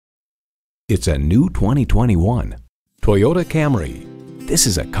It's a new 2021 Toyota Camry. This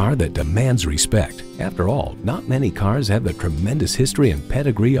is a car that demands respect. After all, not many cars have the tremendous history and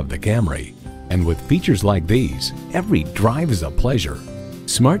pedigree of the Camry. And with features like these, every drive is a pleasure.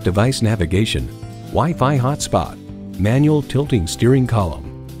 Smart device navigation, Wi-Fi hotspot, manual tilting steering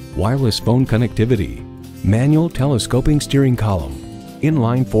column, wireless phone connectivity, manual telescoping steering column,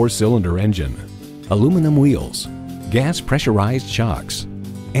 inline 4-cylinder engine, aluminum wheels, gas pressurized shocks,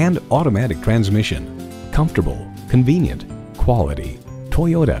 and automatic transmission. Comfortable, convenient, quality.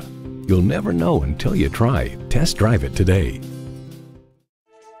 Toyota. You'll never know until you try. Test drive it today.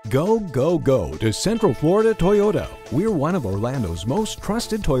 Go, go, go to Central Florida Toyota. We're one of Orlando's most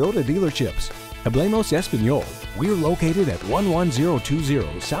trusted Toyota dealerships. Hablemos Español. We're located at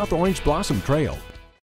 11020 South Orange Blossom Trail.